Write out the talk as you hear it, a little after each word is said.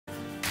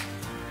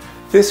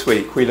This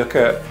week we look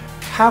at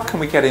how can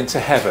we get into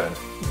heaven?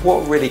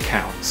 What really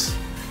counts?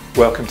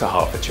 Welcome to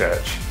Harbour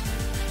Church.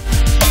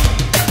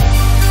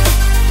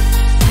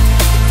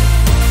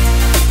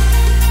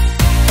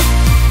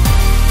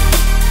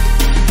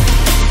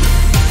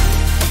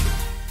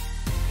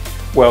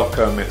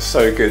 Welcome, it's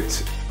so good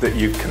that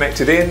you've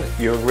connected in.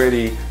 You're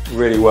really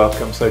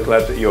welcome. So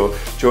glad that you're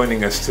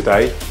joining us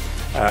today.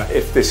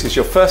 If this is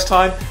your first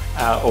time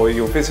or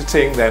you're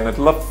visiting, then I'd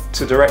love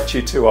to direct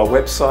you to our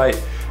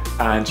website,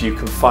 and you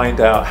can find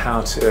out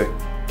how to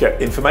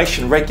get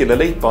information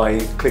regularly by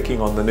clicking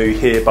on the new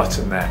Here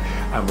button there,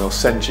 and we'll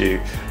send you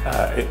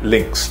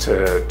links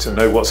to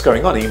know what's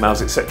going on,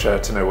 emails, etc.,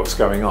 to know what's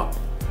going on.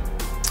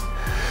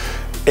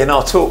 In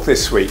our talk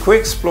this week, we're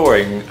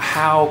exploring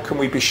how can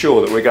we be sure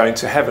that we're going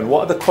to heaven?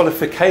 What are the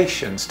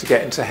qualifications to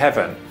get into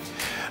heaven?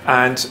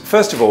 And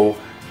first of all,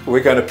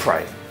 we're going to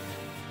pray.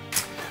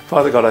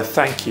 Father God, I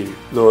thank you,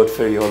 Lord,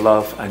 for your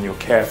love and your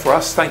care for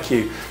us. Thank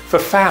you for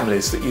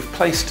families, that you've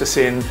placed us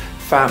in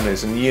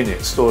families and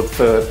units, Lord,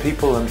 for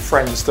people and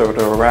friends that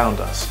are around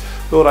us.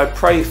 Lord, I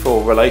pray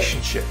for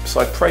relationships.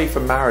 I pray for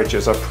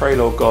marriages. I pray,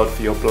 Lord God,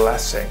 for your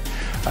blessing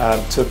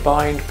to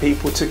bind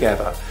people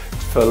together,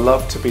 for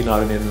love to be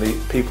known in the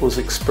people's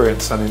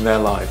experience and in their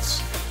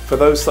lives. For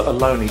those that are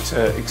lonely,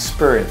 to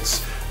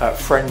experience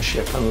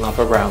friendship and love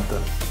around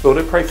them. Lord,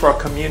 I pray for our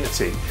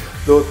community,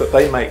 Lord, that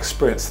they may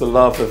experience the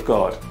love of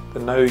God, to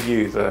know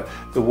you,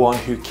 the one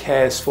who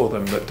cares for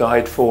them, that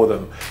died for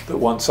them, that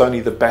wants only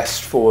the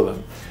best for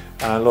them.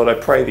 And Lord, I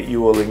pray that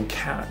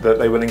that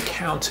they will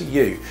encounter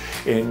you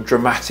in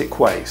dramatic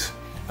ways.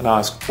 And I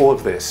ask all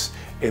of this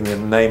in the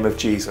name of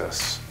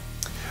Jesus.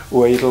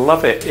 We'd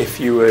love it if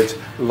you would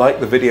like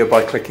the video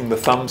by clicking the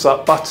thumbs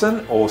up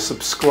button, or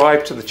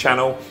subscribe to the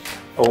channel,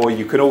 or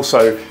you can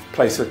also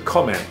place a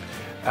comment.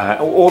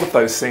 All of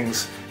those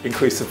things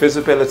increase the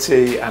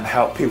visibility and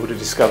help people to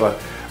discover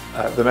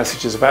the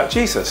messages about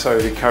Jesus, so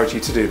I encourage you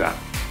to do that.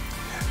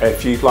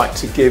 If you'd like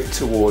to give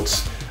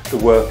towards the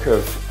work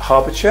of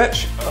Harbour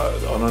Church,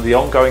 on the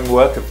ongoing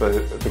work of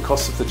the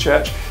cost of the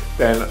church,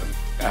 then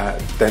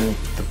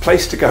the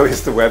place to go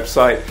is the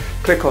website.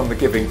 Click on the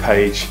giving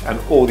page, and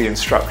all the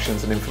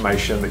instructions and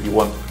information that you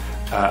want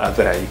are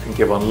there. You can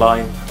give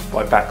online,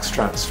 by backs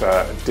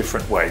transfer,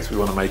 different ways. We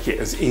want to make it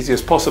as easy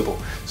as possible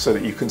so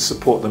that you can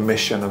support the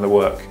mission and the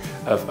work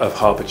of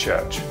Harbour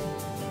Church.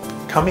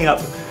 Coming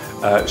up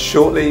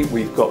shortly,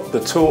 we've got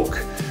the talk,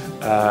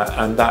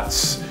 and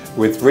that's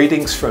with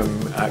readings from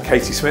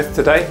Katie Smith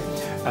today.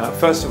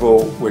 First of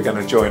all, we're going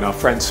to join our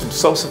friends from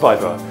Soul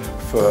Survivor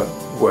for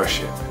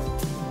worship.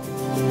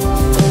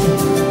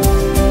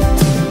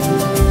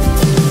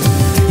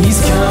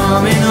 He's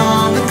coming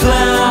on the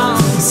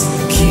clouds,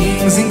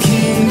 kings and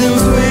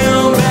kingdoms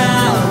will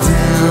bow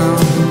down,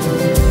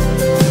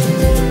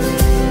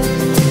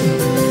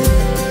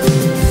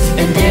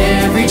 and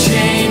every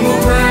chain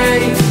will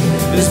break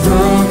as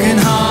broken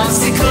hearts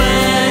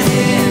declare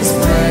his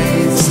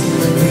praise.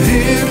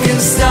 Who can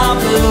stop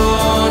the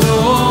Lord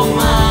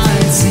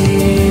Almighty?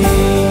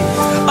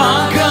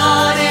 Our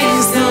God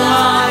is the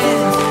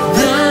Lion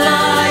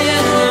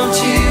of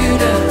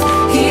Judah.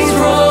 He's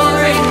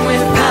roaring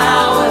with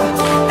power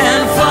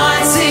and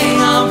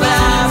fighting our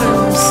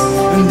battles,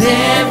 and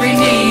every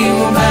knee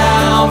will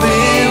bow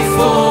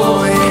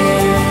before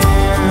him.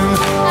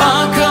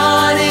 Our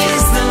God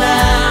is the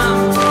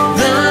Lamb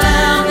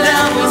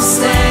that was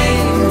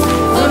slain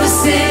for the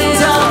sins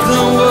of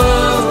the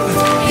world.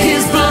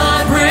 His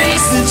blood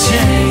breaks the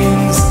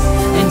chains,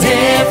 and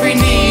every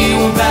knee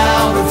will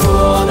bow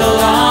before the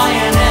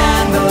Lion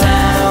and the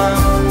Lamb.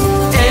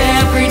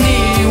 Every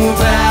knee will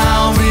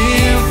bow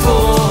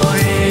before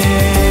him.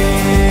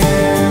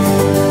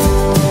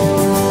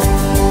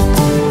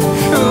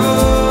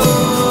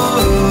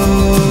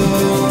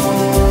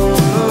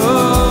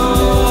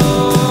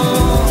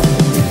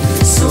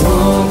 So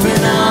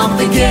open up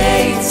the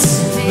gates,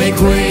 make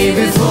way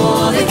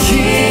before the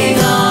King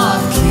of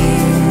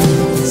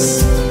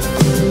Kings.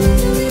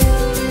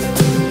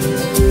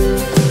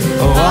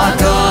 Oh, our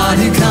God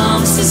who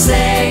comes to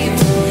save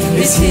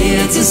is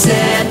here to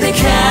set the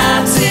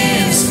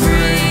captives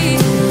free.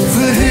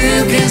 For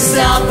who can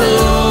stop the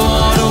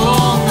Lord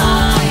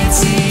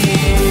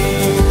Almighty?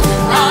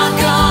 Our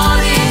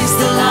God is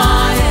the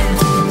Lion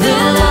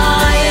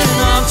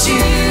of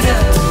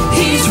Judah.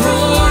 He's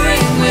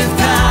roaring with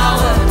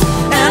power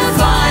and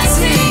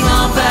fighting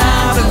our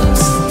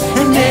battles,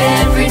 and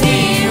every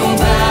knee will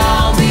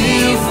bow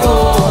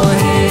before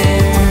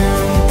him.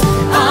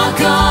 Our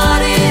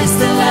God is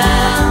the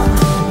Lamb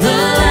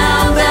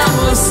that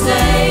was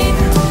slain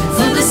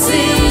for the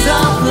sins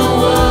of the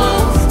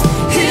world.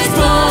 His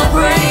blood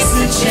breaks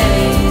the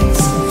chains,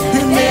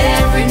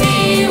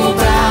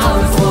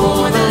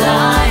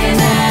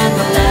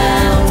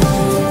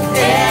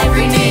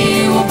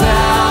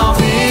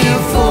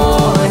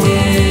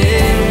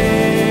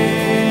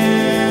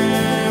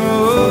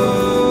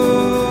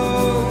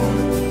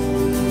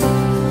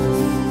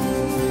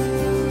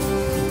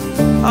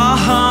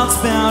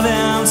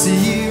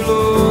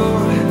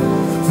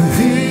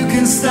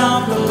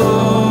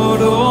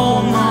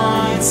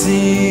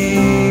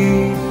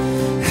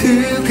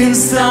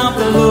 stop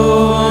the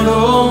Lord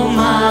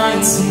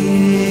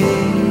Almighty?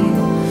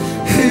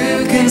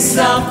 Who can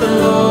stop the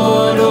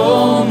Lord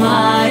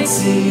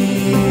Almighty?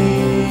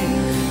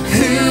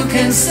 Who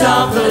can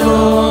stop the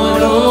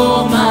Lord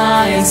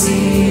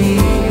Almighty?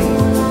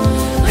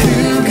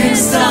 Who can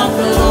stop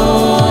the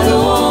Lord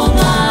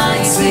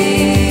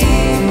Almighty?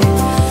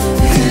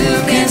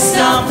 Who can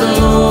stop the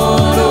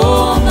Lord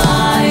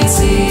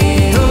Almighty?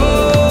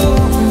 Oh,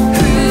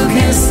 who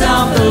can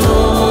stop the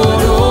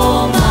Lord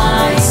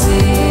Almighty?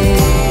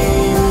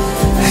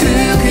 Who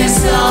can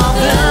stop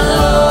the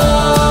Lord?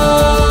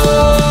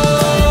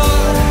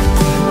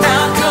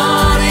 Our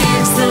God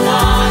is the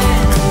Lion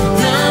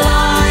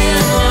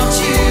of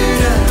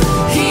Judah.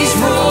 He's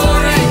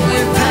roaring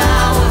with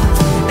power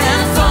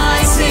and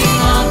fighting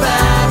our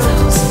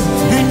battles,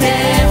 and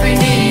every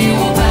knee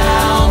will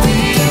bow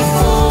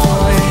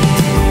before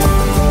Him.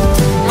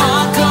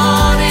 Our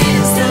God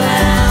is the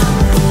Lamb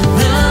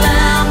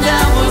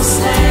that was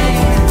slain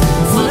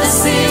for the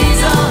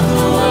sins of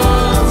the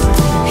world.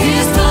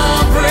 His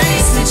blood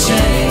breaks the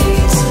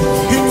chains,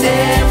 and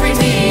every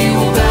knee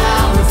will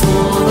bow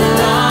before the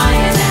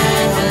Lion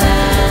and the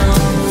Lamb.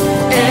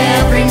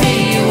 Every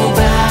knee will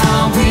bow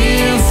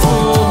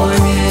before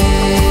Him.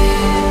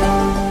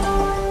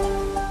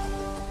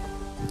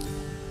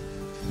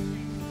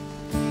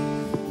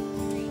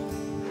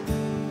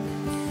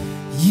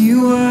 You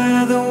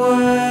were the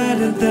Word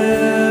at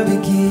the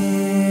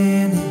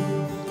beginning,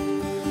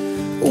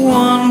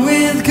 one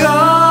with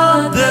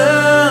God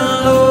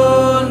the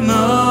Lord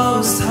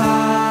Most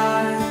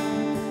High.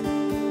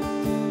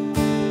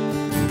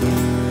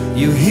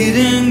 Your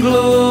hidden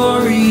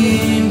glory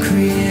in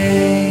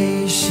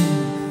creation,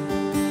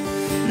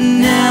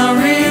 now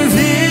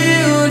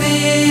revealed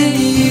in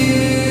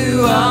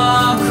you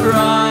are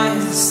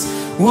Christ.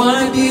 What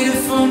a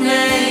beautiful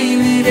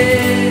name it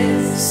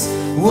is.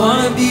 What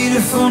a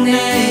beautiful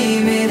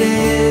name it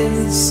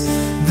is.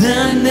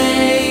 The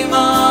name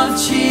of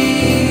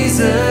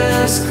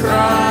Jesus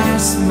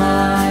Christ,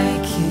 my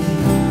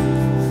King.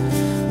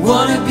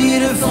 What a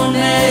beautiful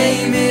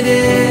name it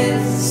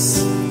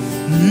is.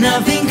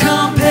 Nothing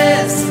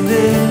compares to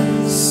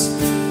this.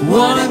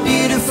 What a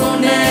beautiful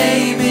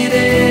name it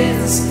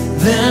is.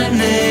 The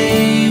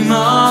name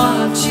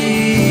of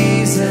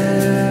Jesus.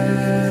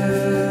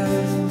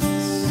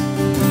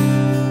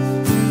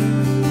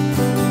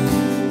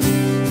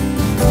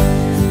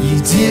 You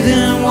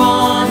didn't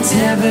want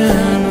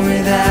heaven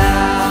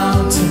without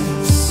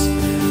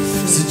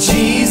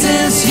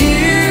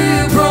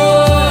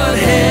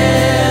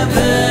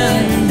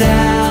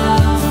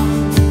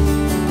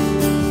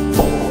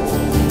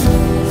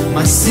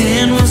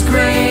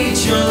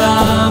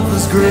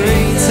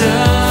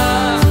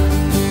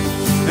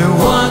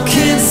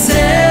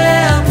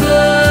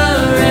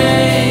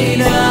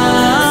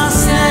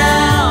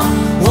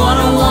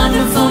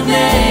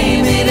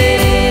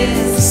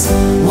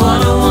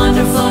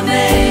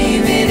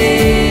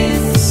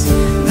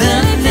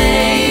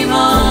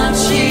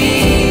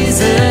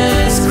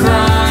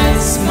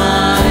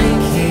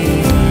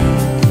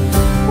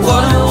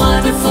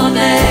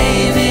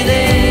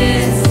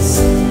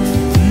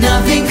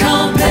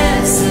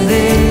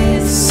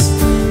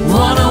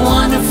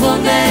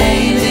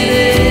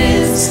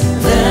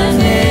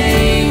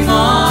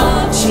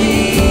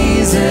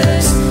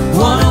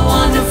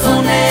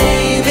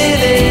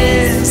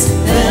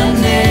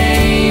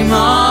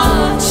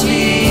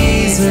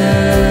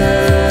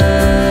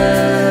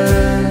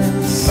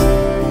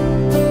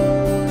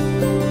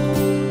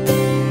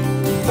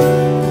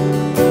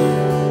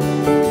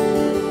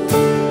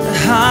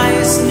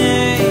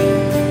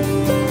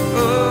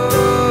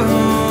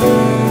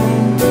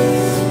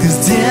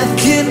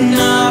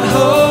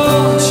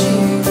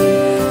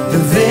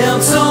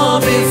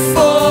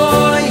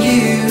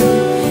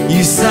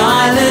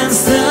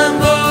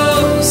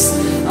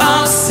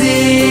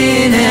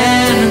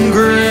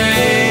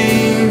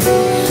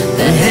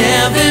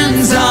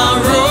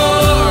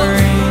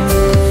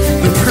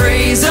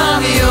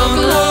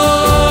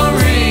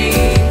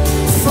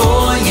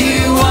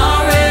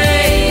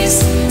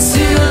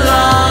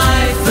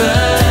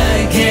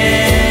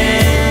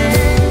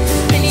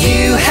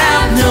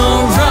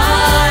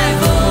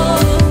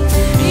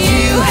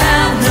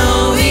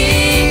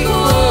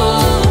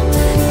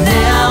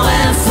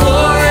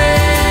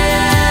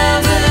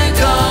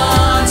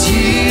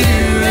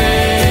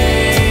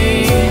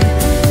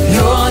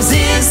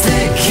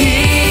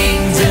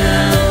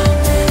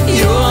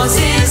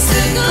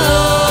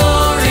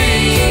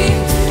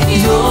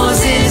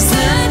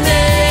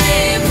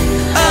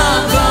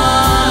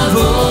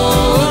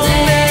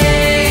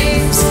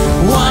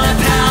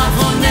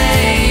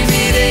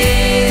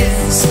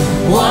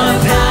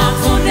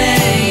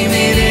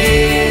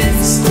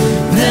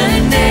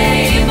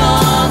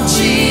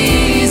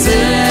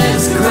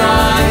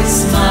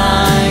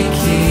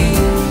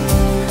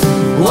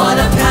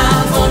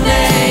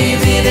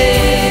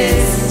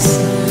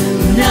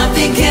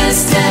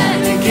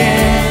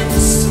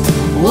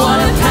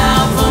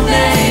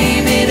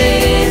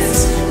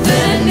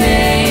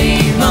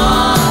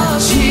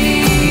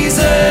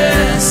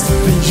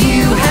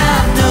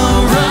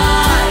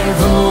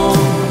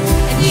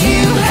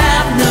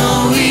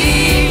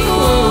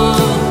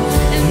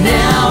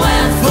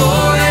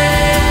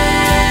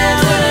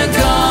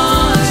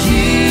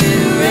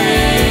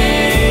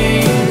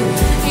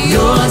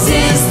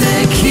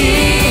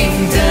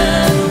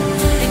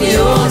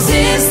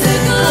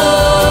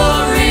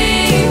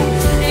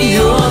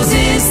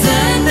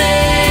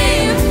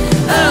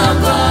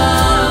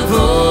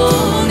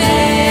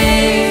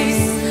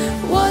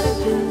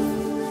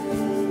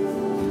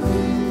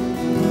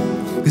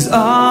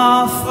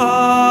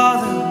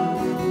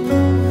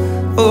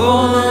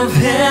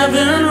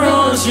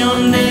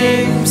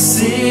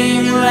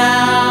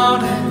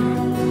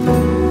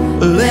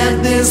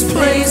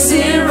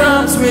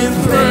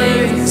with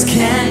praise.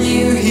 Can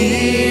you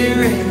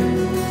hear it?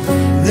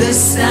 The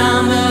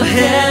sound of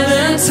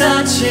heaven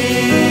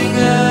touching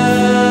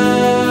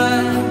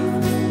earth.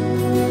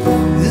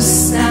 The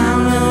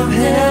sound of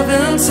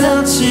heaven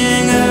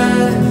touching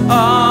earth.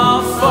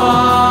 Our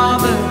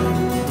Father,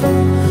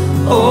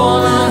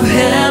 all of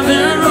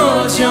heaven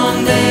roars your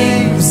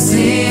name.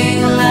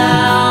 Sing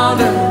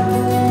louder.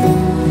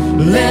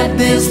 Let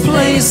this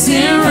place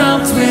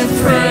erupt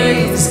with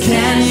praise.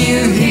 Can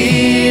you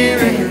hear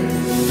it?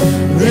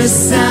 The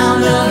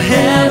sound of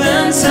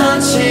heaven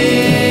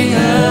touching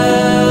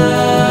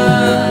earth.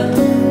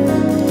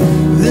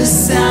 The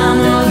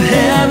sound of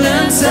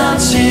heaven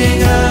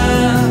touching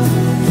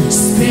earth.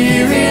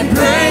 Spirit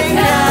break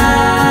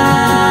out.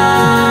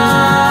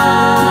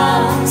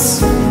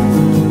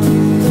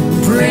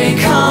 Break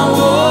our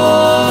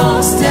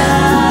walls down.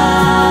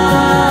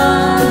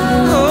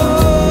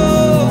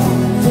 Oh,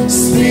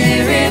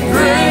 Spirit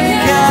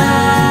break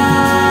out.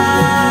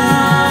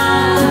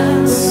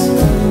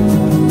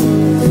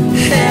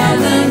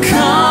 Heaven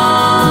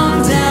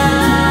come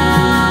down.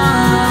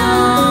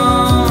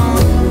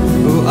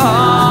 Oh,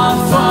 our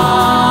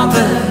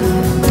Father,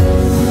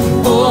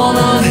 all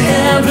of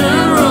heaven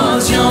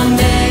roars your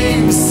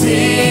name.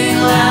 Sing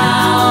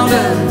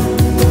louder.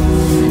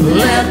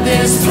 Let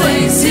this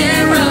place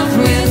erupt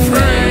with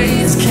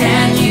praise.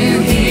 Can you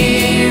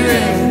hear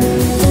it?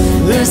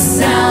 The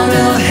sound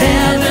of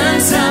heaven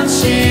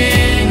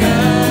touching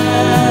earth.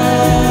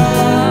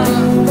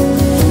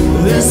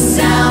 The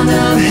sound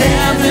of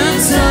heaven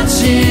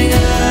touching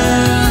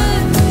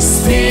earth.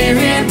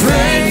 Spirit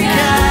break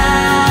out.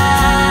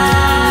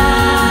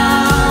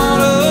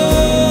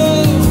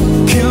 Oh,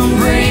 come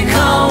break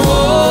our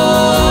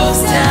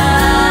walls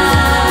down.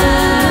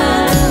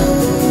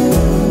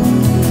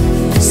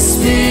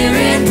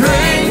 Spirit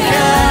break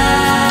out.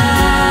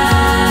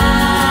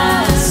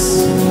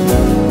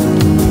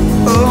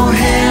 Oh,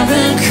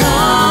 heaven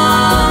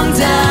come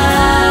down.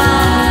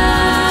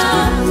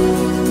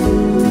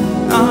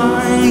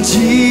 I'm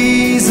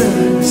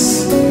Jesus.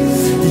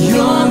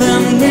 You're the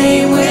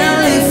name we're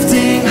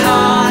lifting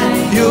high.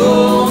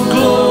 Your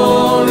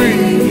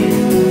glory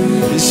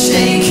is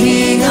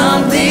shaking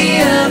up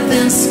the earth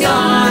and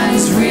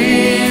skies.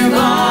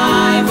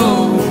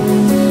 Revival.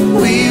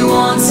 We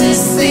want to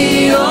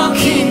see your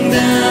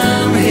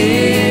kingdom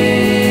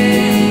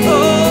here.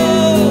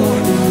 Oh,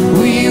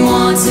 we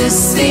want to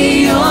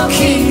see your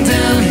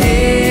kingdom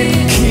here.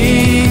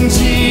 King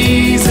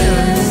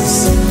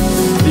Jesus,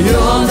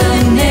 you're the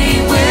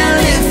name we're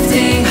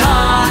lifting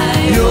high.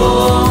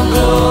 Your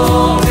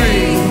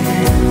glory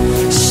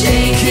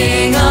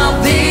shaking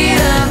up the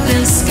earth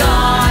and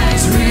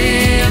skies.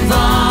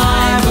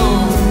 Revival.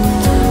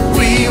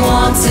 We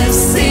want to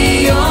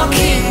see your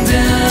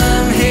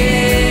kingdom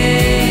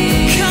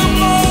here.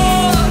 Come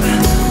on.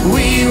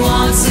 We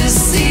want to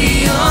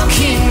see your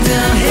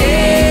kingdom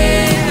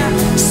here.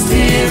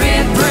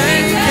 Spirit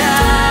break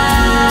out.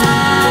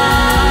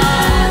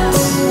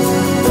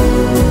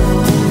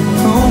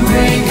 Oh,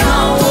 break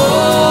our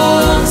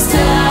walls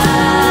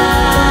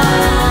down.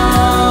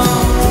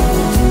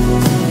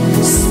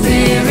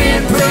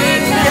 Spirit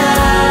break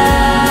out.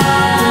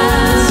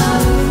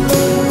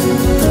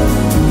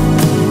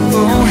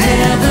 Oh,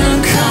 heaven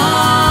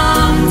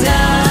come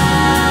down.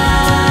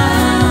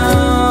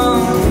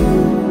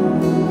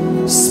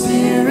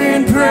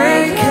 Spirit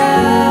break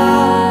out.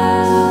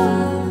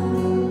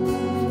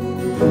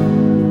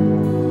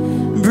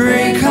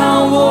 Break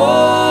our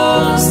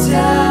walls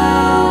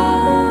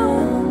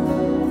down.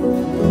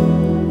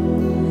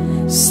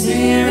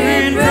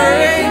 Spirit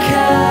break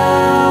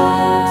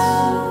out.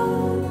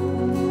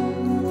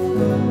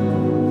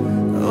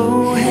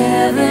 Oh,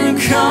 heaven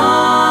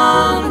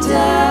come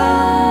down.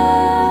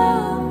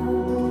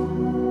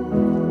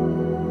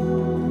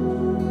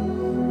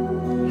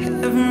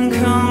 Heaven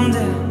come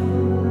down.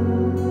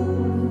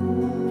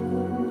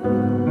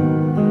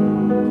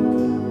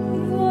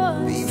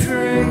 Be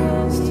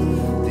praised,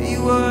 be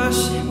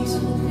worshipped,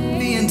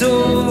 be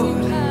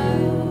adored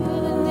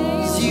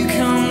as you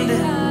come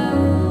down.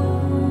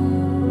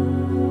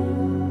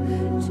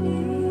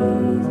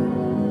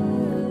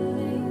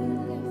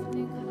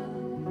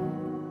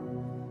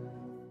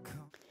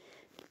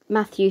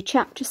 Matthew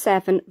chapter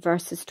 7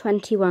 verses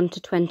 21 to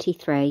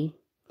 23.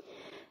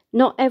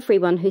 Not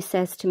everyone who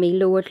says to me,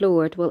 Lord,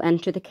 Lord, will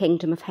enter the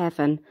kingdom of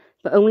heaven,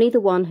 but only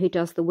the one who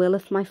does the will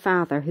of my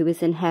Father who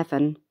is in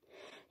heaven.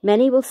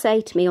 Many will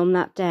say to me on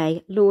that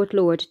day, Lord,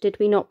 Lord, did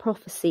we not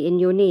prophesy in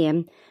your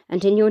name,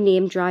 and in your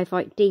name drive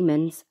out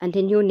demons, and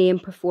in your name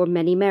perform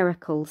many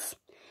miracles?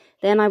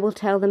 Then I will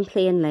tell them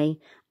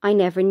plainly, I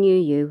never knew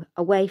you.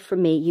 Away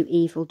from me, you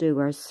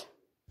evildoers.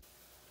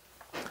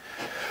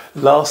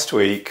 Last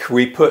week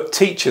we put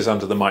teachers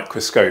under the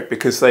microscope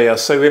because they are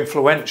so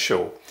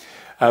influential.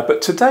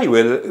 But today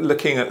we're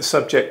looking at the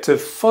subject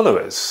of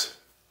followers.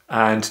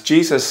 And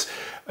Jesus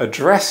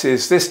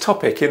addresses this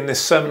topic in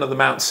this Sermon on the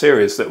Mount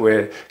series that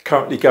we're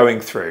currently going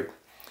through.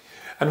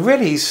 And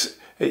really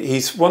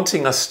he's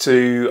wanting us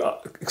to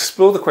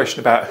explore the question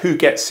about who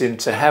gets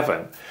into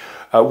heaven.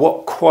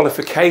 What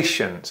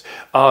qualifications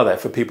are there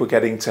for people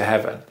getting to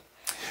heaven?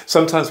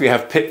 Sometimes we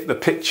have the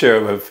picture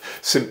of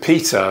St.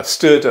 Peter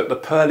stood at the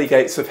pearly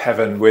gates of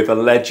heaven with a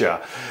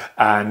ledger,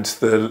 and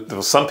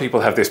some people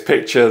have this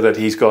picture that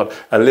he's got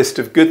a list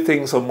of good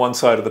things on one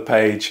side of the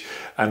page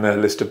and a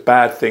list of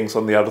bad things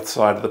on the other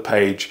side of the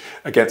page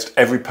against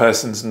every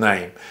person's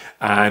name.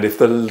 And if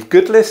the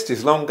good list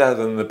is longer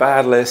than the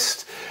bad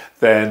list,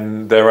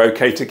 then they're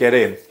okay to get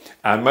in.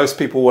 And most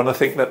people want to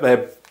think that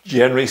they're,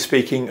 generally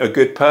speaking, a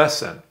good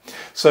person.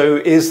 So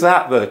is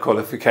that the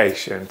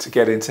qualification to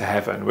get into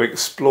heaven? We'll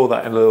explore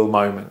that in a little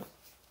moment.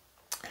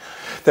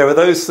 There are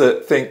those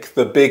that think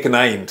the big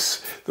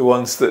names, the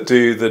ones that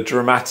do the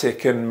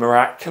dramatic and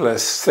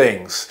miraculous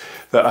things,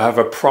 that have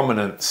a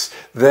prominence,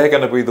 they're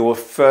going to be the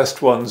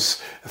first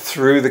ones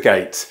through the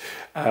gate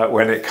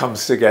when it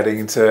comes to getting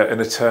into an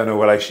eternal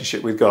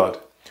relationship with God.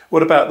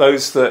 What about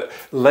those that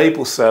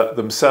label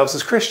themselves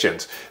as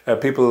Christians?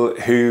 People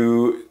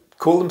who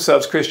call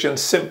themselves Christians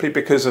simply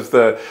because of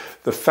the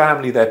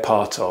family they're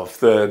part of,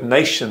 the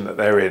nation that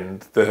they're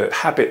in, the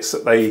habits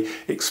that they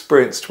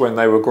experienced when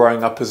they were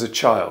growing up as a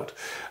child.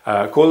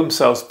 Call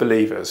themselves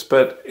believers.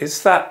 But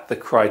is that the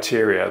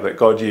criteria that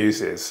God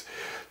uses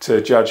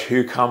to judge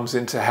who comes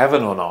into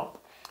heaven or not?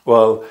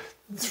 Well,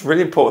 it's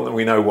really important that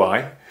we know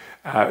why.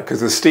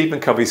 Because as Stephen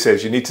Covey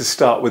says, you need to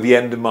start with the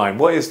end in mind.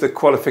 What is the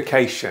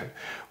qualification?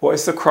 What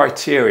is the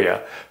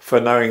criteria for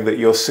knowing that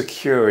you're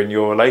secure in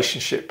your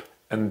relationship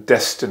and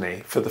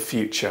destiny for the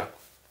future?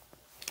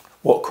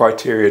 What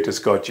criteria does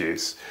God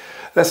use?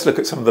 Let's look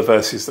at some of the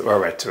verses that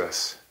were read to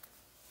us.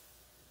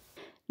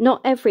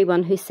 Not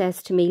everyone who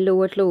says to me,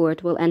 Lord,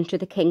 Lord, will enter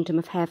the kingdom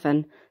of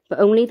heaven, but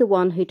only the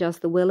one who does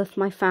the will of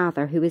my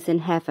Father who is in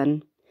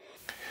heaven.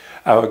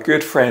 Our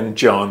good friend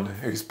John,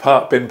 who's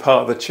been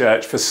part of the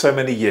church for so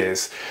many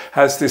years,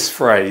 has this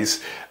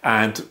phrase,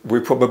 and we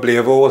probably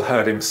have all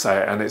heard him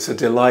say it, and it's a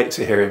delight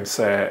to hear him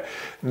say it,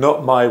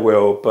 not my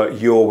will,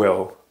 but your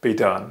will be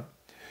done.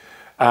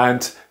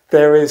 And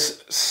there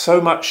is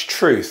so much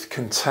truth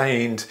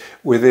contained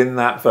within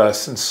that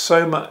verse and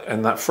so much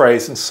in that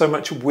phrase, and so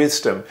much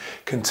wisdom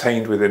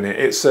contained within it.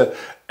 It's an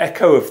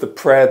echo of the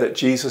prayer that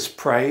Jesus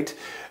prayed,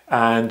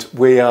 and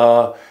we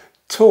are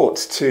taught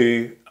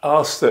to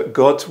ask that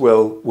God's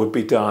will would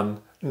be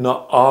done,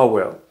 not our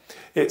will.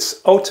 It's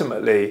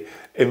ultimately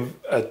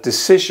a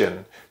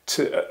decision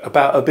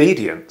about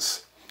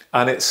obedience,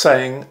 and it's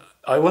saying,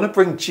 I want to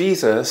bring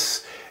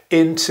Jesus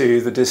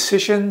into the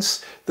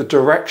decisions, the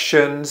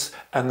directions,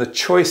 and the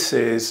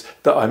choices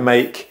that I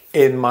make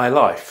in my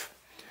life.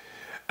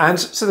 And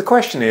so the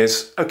question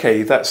is,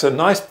 okay, that's a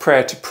nice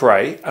prayer to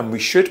pray, and we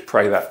should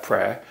pray that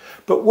prayer,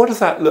 but what does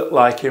that look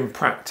like in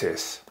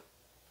practice?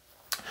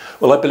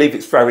 Well, I believe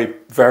it's very,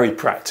 very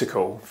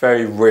practical,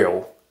 very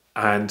real.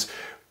 And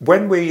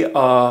when we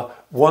are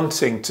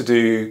wanting to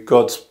do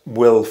God's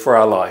will for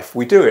our life,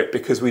 we do it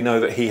because we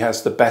know that He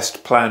has the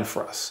best plan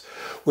for us.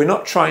 We're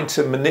not trying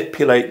to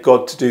manipulate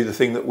God to do the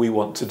thing that we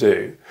want to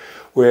do.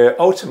 We're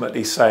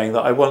ultimately saying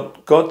that I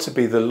want God to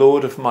be the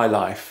Lord of my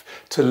life,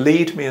 to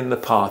lead me in the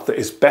path that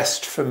is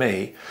best for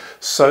me,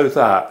 so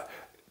that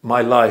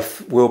my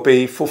life will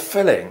be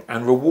fulfilling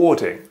and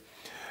rewarding.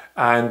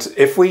 And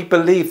if we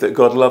believe that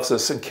God loves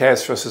us and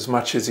cares for us as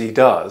much as He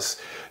does,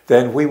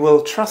 then we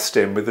will trust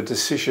Him with the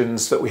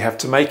decisions that we have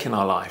to make in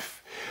our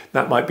life.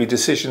 That might be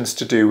decisions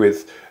to do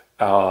with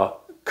our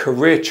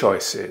career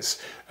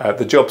choices,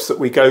 the jobs that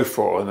we go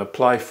for and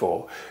apply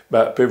for,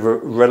 but be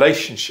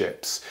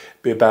relationships,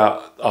 be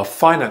about our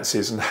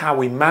finances and how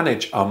we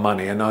manage our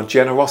money and our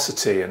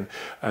generosity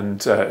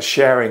and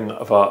sharing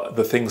of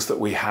the things that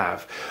we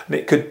have. And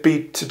it could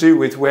be to do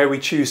with where we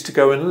choose to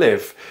go and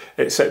live,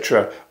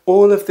 etc.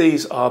 All of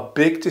these are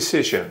big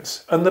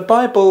decisions, and the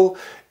Bible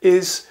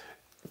is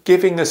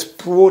giving us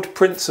broad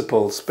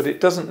principles, but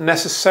it doesn't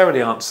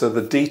necessarily answer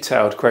the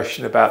detailed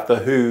question about the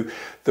who,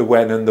 the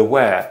when and the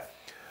where.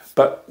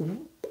 But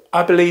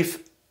I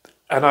believe,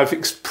 and I've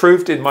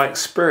proved in my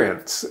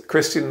experience,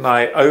 Christine and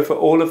I, over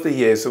all of the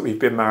years that we've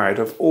been married,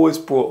 have always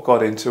brought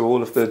God into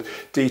all of the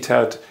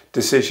detailed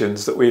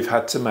decisions that we've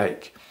had to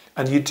make.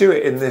 And you do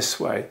it in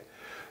this way.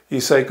 You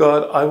say,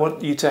 God, I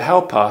want you to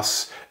help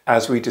us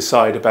as we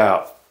decide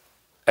about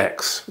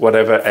X,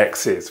 whatever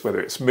X is, whether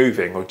it's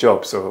moving or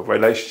jobs or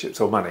relationships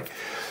or money.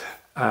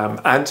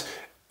 And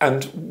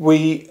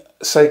we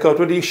say, God,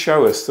 will you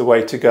show us the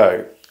way to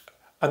go?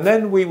 And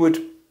then we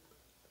would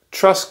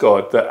trust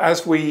God that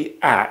as we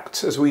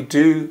act, as we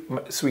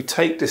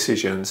take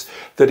decisions,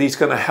 that He's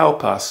going to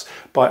help us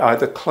by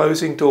either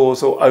closing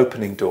doors or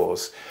opening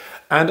doors.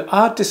 And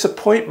our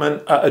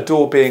disappointment at a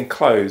door being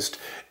closed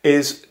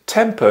is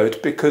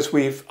tempered because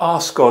we've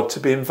asked God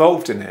to be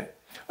involved in it.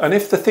 And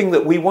if the thing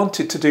that we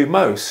wanted to do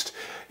most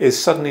is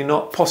suddenly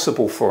not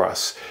possible for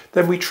us,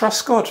 then we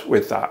trust God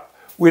with that.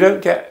 We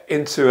don't get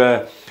into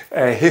a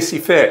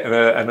hissy fit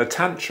and a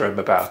tantrum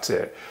about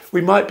it.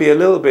 We might be a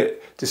little bit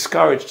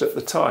discouraged at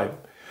the time,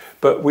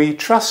 but we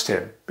trust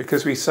Him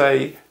because we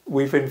say,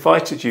 we've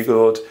invited you,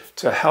 Lord,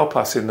 to help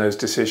us in those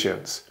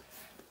decisions.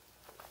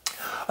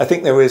 I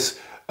think there is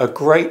a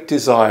great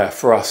desire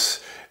for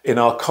us in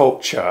our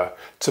culture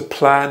to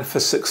plan for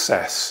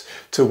success,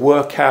 to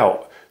work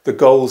out the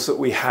goals that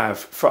we have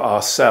for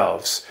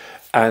ourselves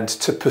and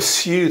to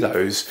pursue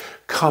those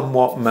come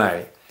what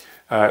may,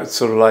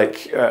 sort of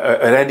like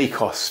at any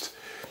cost.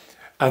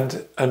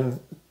 And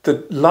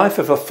the life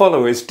of a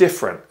follower is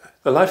different.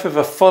 The life of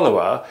a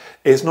follower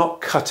is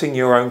not cutting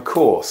your own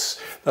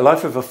course. The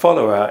life of a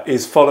follower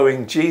is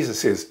following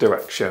Jesus's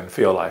direction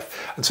for your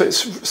life. And so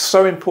it's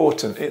so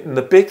important in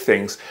the big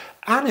things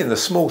and in the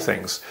small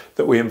things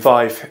that we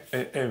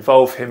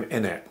involve him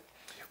in it.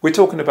 We're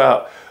talking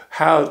about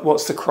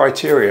what's the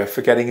criteria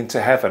for getting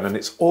into heaven, and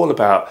it's all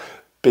about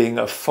being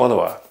a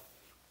follower.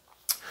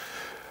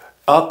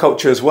 Our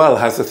culture as well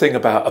has the thing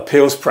about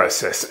appeals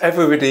process.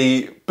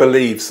 Everybody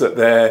believes that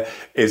there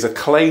is a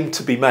claim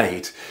to be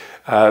made.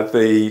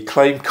 The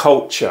claim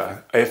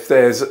culture, if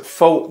there's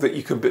fault that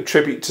you can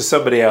attribute to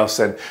somebody else,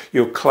 then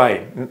you'll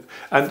claim.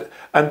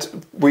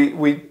 And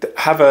we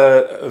have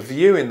a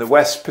view in the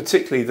West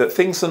particularly that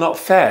things are not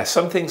fair.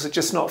 Some things are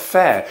just not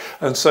fair.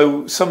 And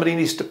so somebody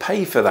needs to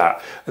pay for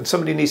that, and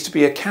somebody needs to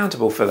be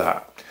accountable for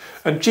that.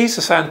 And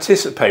Jesus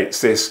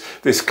anticipates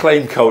this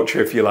claim culture,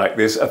 if you like,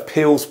 this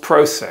appeals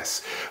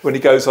process when he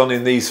goes on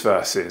in these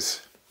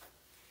verses.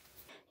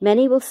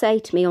 Many will say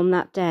to me on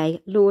that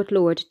day, Lord,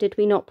 Lord, did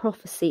we not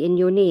prophesy in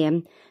your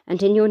name,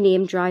 and in your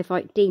name drive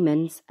out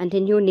demons, and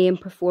in your name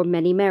perform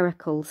many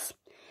miracles?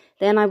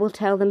 Then I will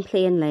tell them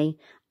plainly,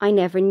 I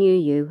never knew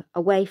you.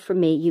 Away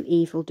from me, you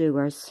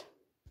evildoers.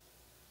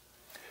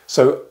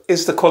 So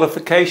is the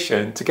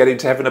qualification to get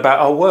into heaven about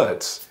our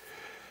words?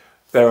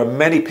 There are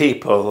many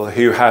people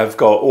who have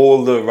got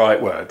all the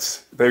right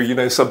words.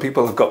 Some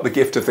people have got the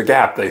gift of the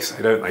gab, they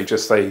say, don't they?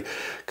 They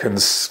can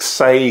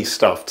say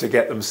stuff to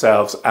get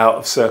themselves out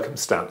of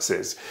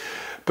circumstances.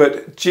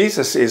 But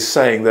Jesus is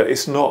saying that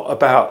it's not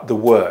about the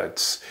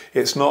words.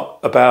 It's not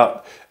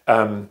about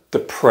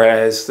the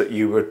prayers that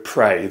you would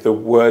pray, the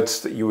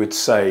words that you would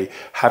say,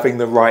 having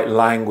the right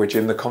language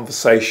in the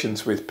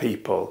conversations with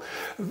people.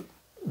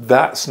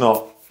 That's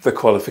not the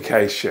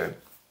qualification.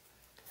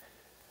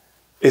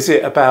 Is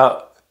it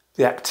about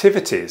the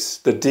activities,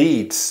 the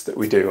deeds that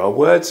we do, our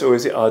words, or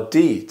is it our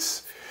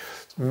deeds?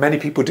 Many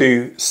people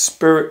do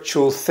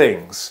spiritual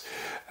things.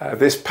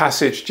 This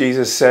passage,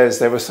 Jesus says,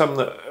 there are some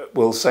that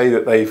will say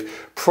that they've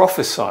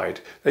prophesied,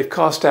 they've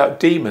cast out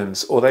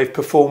demons, or they've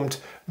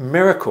performed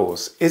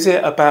miracles. Is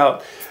it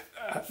about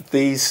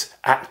these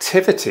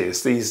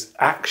activities, these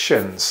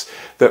actions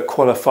that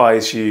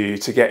qualifies you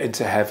to get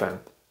into heaven?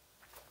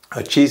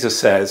 Jesus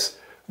says,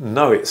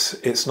 no,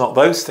 it's not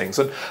those things.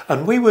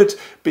 And we would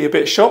be a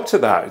bit shocked at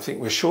that. I think,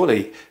 well,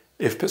 surely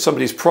if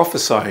somebody's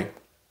prophesying,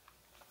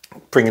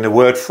 bringing a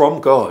word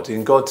from God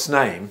in God's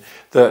name,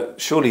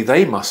 that surely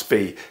they must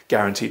be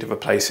guaranteed of a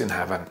place in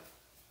heaven.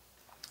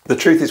 The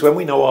truth is, when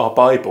we know our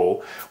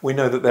Bible, we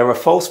know that there are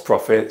false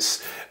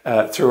prophets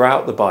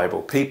throughout the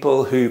Bible,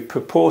 people who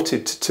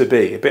purported to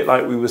be, a bit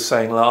like we were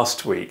saying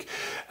last week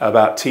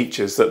about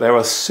teachers, that there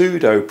are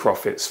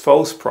pseudo-prophets,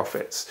 false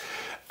prophets.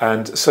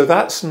 And so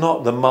that's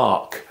not the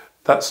mark,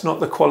 that's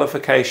not the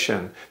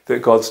qualification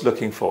that God's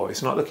looking for.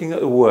 He's not looking at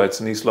the words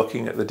and he's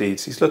looking at the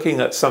deeds. He's looking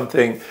at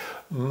something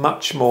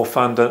much more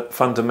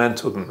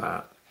fundamental than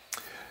that.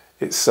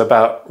 It's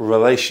about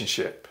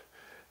relationship.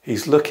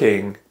 He's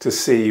looking to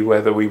see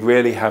whether we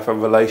really have a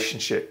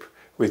relationship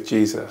with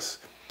Jesus.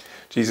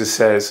 Jesus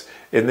says,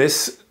 in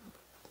this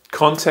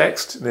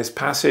context, in this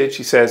passage,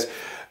 he says,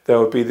 there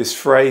would be this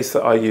phrase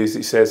that I use,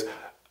 he says,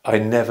 I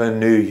never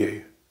knew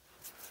you.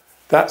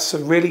 That's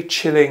a really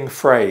chilling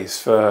phrase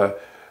for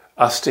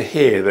us to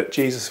hear that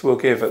Jesus will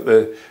give at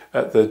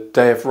the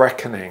day of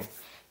reckoning,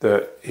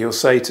 that he'll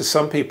say to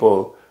some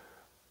people,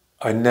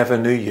 I never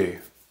knew you.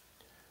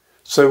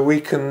 So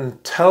we can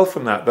tell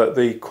from that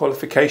the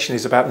qualification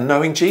is about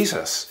knowing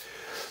Jesus.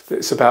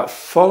 It's about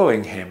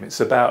following him. It's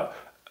about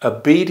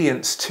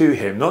obedience to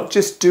him, not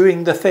just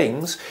doing the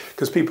things,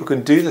 because people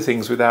can do the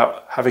things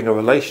without having a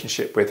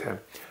relationship with him,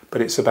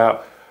 but it's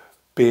about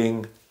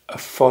being a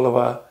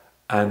follower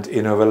and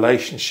in a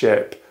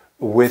relationship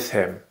with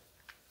him.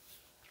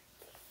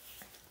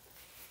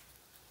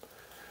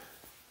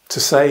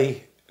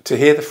 To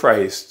hear the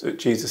phrase that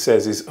Jesus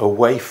says is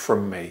away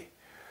from me,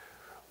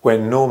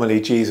 when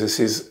normally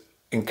Jesus'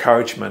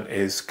 encouragement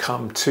is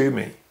come to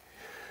me.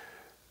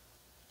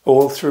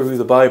 All through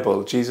the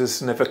Bible,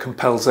 Jesus never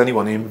compels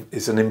anyone,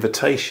 it's an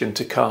invitation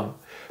to come.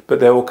 But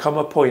there will come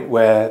a point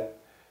where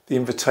the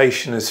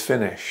invitation is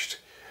finished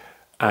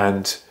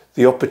and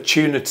the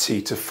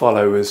opportunity to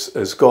follow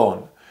has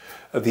gone.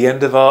 At the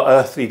end of our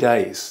earthly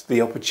days,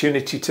 the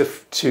opportunity to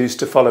choose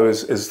to follow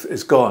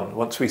is gone.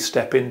 Once we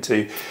step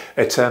into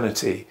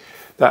eternity,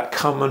 that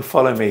come and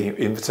follow me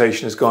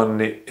invitation is gone.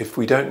 And if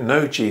we don't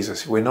know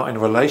Jesus, if we're not in a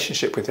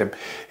relationship with him,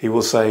 he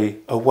will say,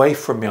 away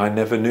from me, I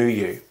never knew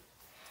you.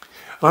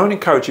 And I want to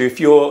encourage you, if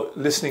you're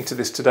listening to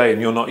this today and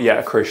you're not yet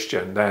a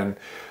Christian, then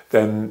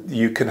then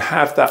you can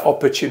have that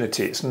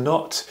opportunity. It's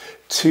not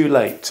too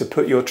late to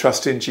put your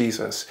trust in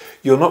Jesus.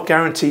 You're not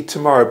guaranteed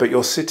tomorrow, but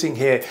you're sitting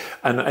here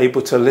and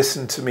able to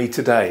listen to me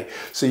today.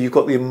 So you've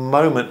got the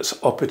moment's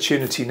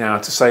opportunity now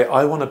to say,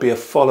 I want to be a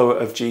follower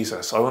of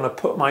Jesus. I want to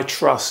put my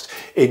trust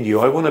in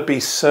you. I want to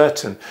be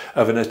certain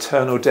of an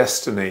eternal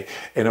destiny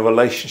in a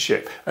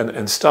relationship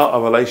and start a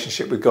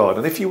relationship with God.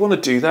 And if you want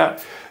to do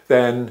that,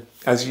 then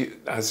as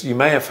you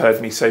may have heard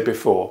me say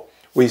before,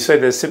 we say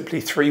there's simply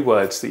 3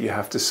 words that you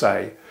have to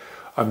say.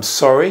 I'm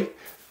sorry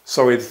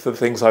for the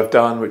things I've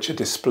done which are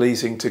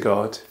displeasing to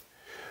God.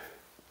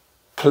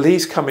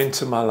 Please come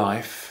into my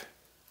life,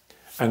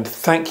 and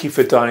thank you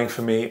for dying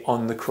for me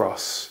on the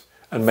cross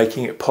and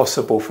making it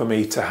possible for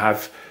me to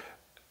have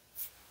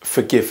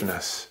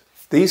forgiveness.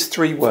 These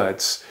 3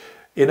 words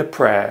in a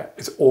prayer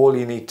is all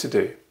you need to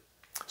do.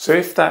 So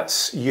if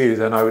that's you,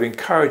 then I would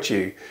encourage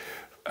you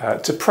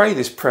to pray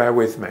this prayer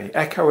with me.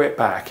 Echo it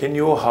back in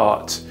your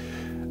heart.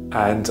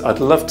 And I'd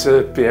love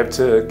to be able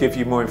to give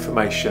you more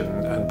information,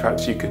 and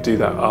perhaps you could do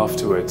that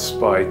afterwards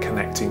by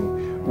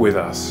connecting with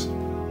us.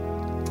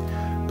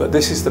 But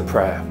this is the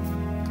prayer.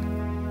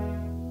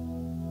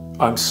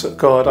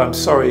 God, I'm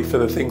sorry for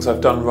the things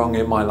I've done wrong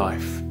in my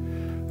life.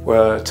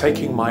 For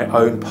taking my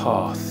own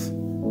path.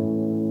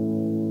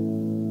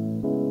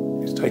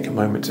 Just take a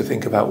moment to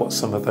think about what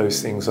some of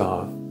those things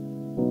are.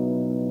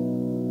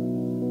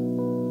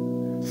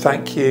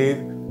 Thank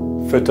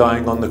you for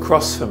dying on the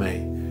cross for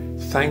me.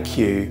 Thank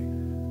you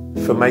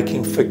for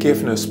making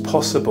forgiveness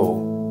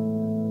possible.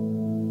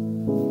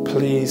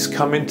 Please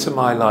come into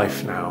my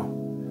life now.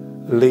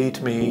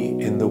 Lead me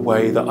in the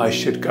way that I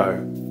should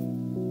go.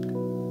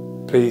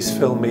 Please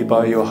fill me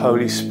by your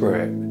Holy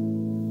Spirit.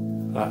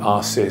 I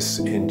ask this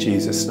in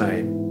Jesus'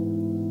 name.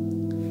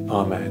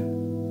 Amen.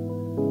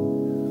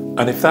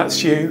 And if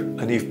that's you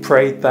and you've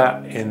prayed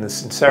that in the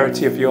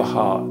sincerity of your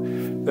heart,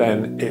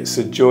 then it's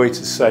a joy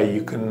to say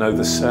you can know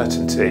the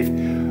certainty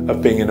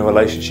of being in a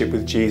relationship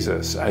with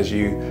Jesus as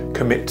you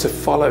commit to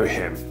follow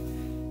him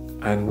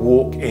and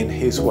walk in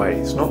his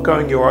ways. Not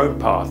going your own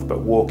path, but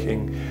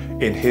walking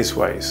in his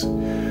ways.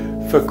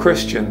 For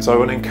Christians, I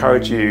want to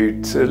encourage you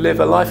to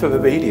live a life of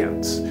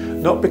obedience,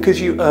 not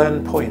because you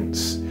earn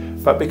points,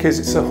 but because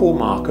it's a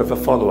hallmark of a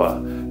follower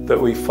that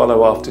we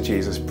follow after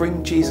Jesus.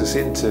 Bring Jesus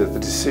into the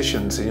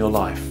decisions in your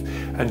life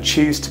and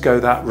choose to go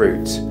that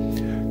route.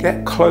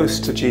 Get close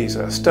to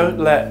Jesus. Don't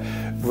let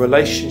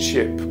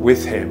relationship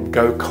with him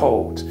go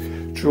cold.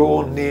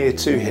 Draw near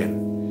to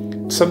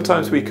him.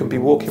 Sometimes we can be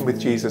walking with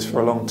Jesus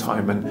for a long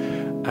time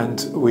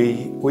and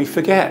we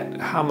forget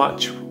how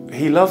much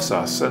he loves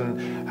us,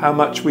 and how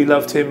much we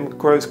loved him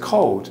grows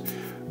cold.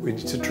 We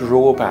need to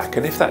draw back.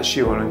 And if that's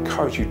you, I want to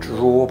encourage you,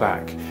 draw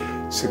back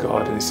to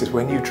God. And he says,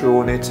 when you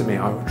draw near to me,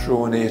 I will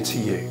draw near to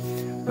you.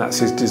 And that's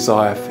his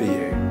desire for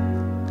you.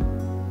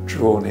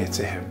 Draw near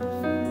to him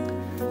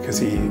because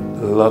he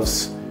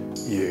loves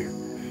you.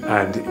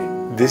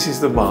 And this is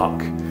the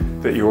mark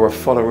that you're a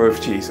follower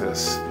of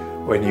Jesus,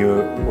 when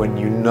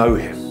you know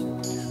him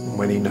and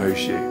when he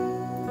knows you.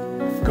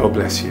 God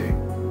bless you.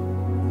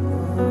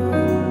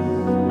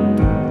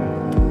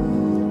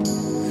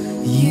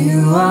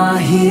 You are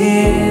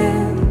here,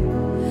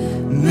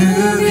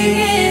 moving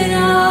in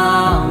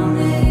our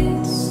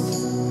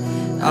midst.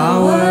 I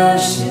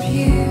worship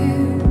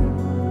you,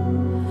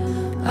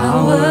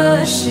 I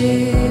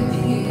worship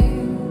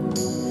you.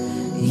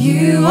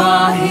 You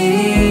are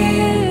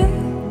here,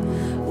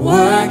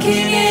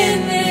 working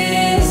in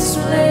this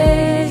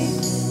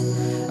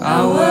place.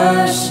 I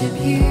worship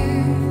you,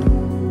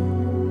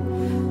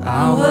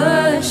 I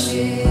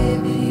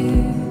worship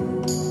you.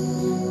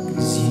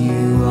 'Cause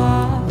you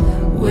are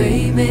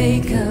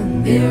Waymaker,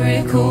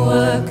 miracle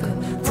worker,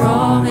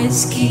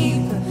 promise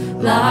keeper,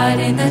 light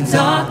in the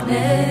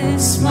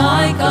darkness.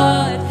 My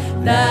God,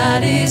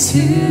 that is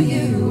who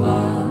you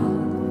are.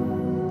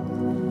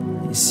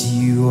 Yes,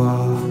 you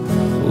are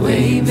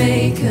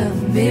Waymaker,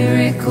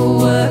 miracle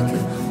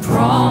worker,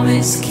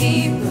 promise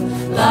keeper,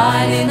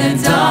 light in the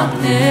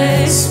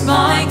darkness.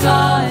 My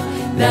God,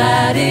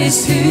 that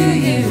is who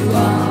you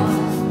are.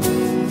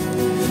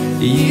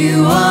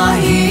 You are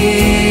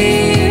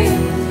here,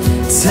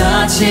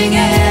 touching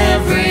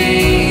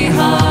every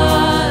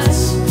heart.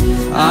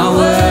 I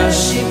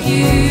worship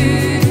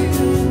you,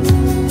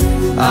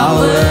 I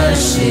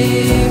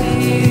worship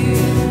you.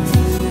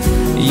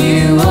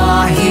 You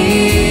are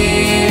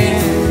here,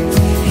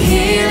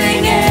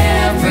 healing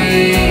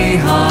every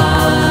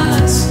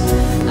heart.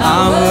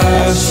 I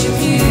worship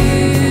you,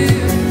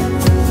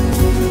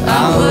 I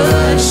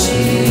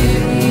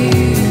worship you.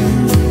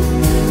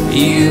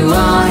 You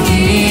are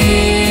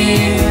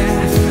here,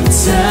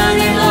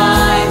 turning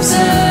lives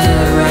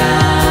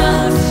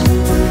around.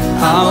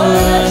 I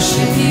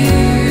worship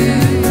you,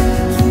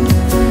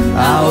 I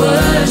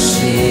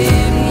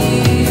worship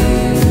you.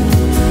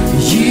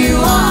 You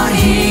are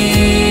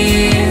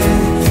here,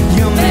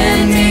 you're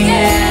mending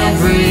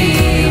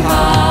every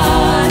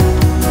heart.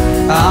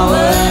 I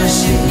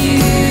worship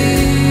you,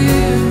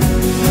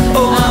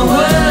 oh I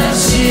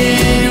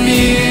worship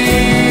you.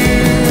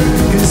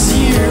 'Cause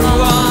you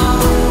are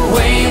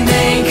waymaker,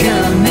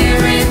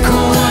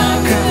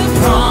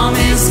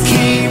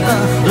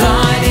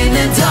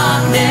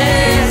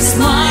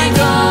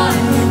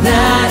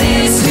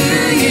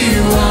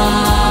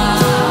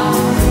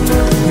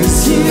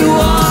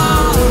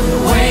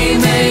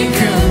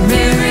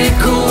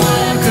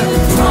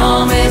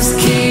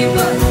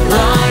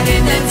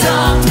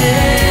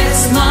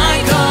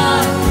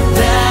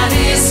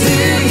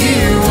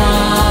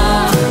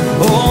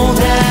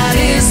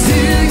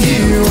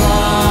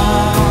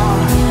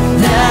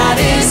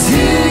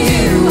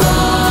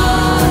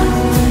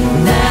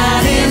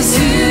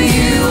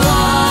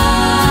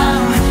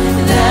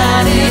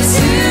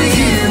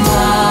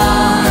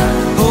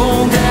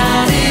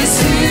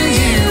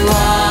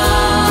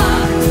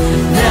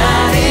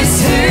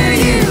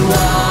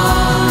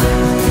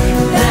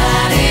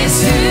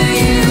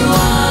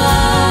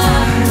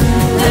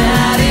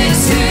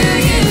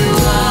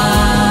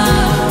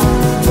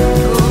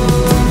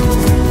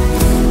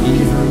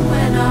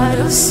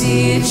 don't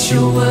see it,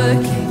 you're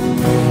working.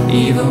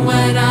 Even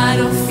when I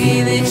don't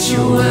feel it,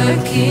 you're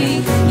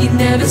working. You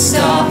never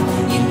stop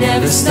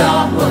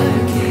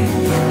working.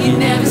 You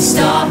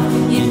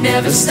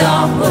never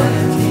stop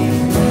working.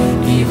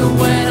 Even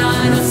when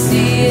I don't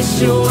see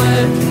it, you're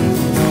working.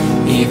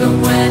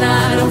 Even when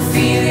I don't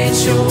feel it,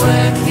 you're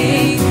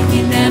working.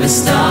 You never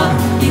stop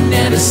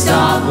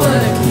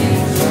working.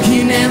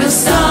 You never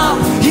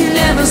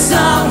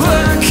stop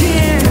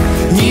working.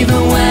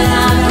 Even when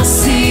I don't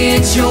see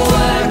it, you're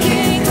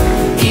working.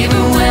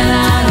 Even when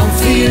I don't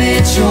feel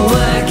it, you're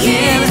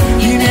working.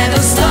 You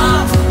never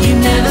stop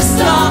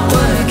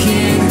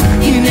working.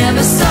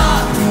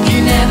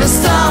 You never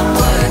stop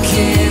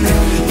working.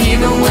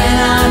 Even when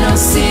I don't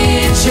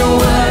see it, you're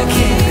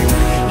working.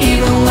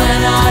 Even when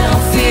I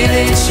don't feel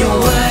it, you're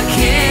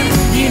working.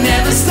 You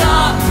never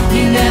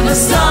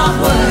stop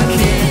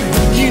working.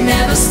 You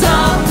never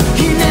stop